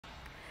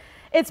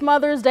It's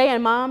Mother's Day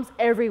and moms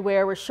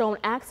everywhere were shown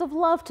acts of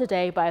love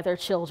today by their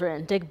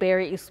children. Dick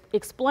Berry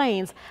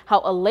explains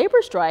how a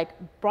labor strike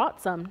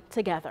brought some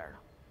together.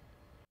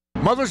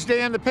 Mother's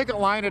Day on the picket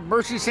line at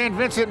Mercy St.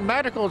 Vincent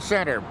Medical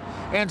Center.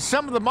 And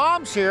some of the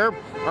moms here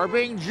are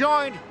being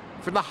joined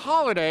for the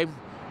holiday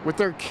with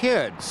their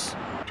kids.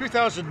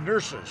 2,000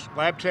 nurses,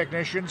 lab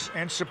technicians,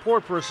 and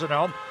support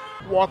personnel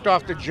walked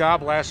off the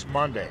job last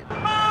Monday.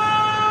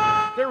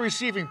 They're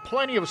receiving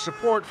plenty of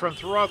support from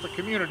throughout the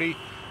community,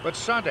 but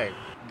Sunday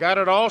got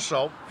it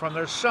also from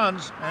their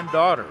sons and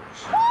daughters.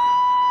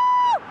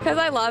 Because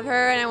I love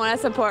her and I want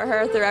to support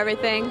her through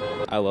everything.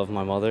 I love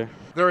my mother.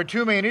 There are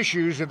two main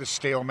issues in the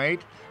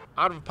stalemate: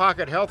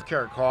 out-of-pocket health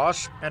care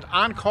costs and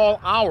on-call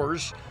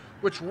hours,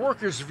 which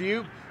workers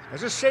view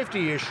as a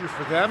safety issue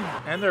for them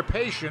and their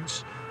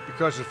patients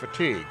because of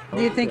fatigue.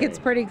 Do you think it's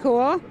pretty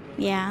cool?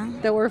 Yeah.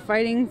 That we're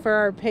fighting for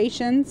our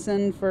patients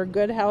and for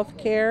good health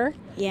care?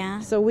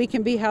 Yeah. So we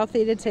can be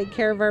healthy to take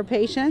care of our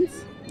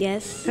patients?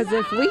 Yes. Because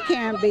if we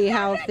can't be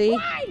healthy,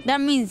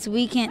 that means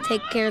we can't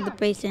take care of the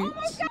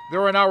patients.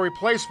 There are now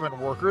replacement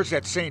workers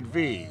at St.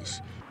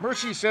 V's.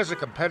 Mercy says a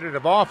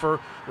competitive offer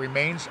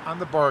remains on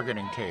the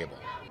bargaining table.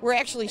 We're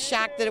actually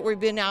shocked that we've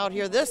been out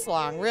here this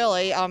long,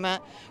 really.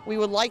 We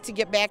would like to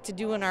get back to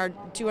doing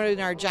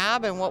our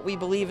job and what we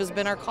believe has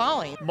been our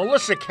calling.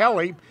 Melissa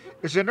Kelly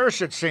is a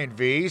nurse at St.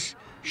 V's.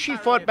 She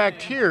fought back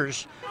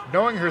tears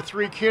knowing her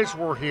 3 kids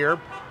were here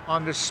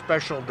on this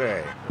special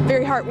day.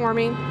 Very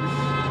heartwarming.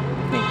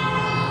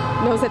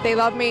 Knows that they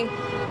love me.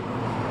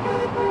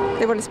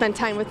 They want to spend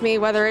time with me,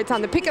 whether it's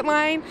on the picket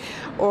line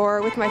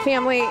or with my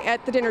family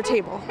at the dinner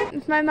table.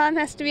 If my mom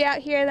has to be out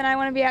here, then I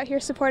want to be out here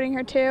supporting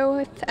her too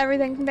with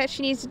everything that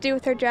she needs to do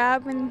with her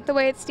job and the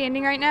way it's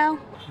standing right now.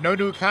 No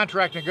new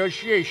contract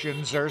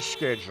negotiations are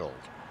scheduled.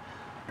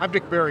 I'm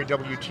Dick Berry,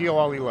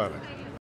 WTOL 11.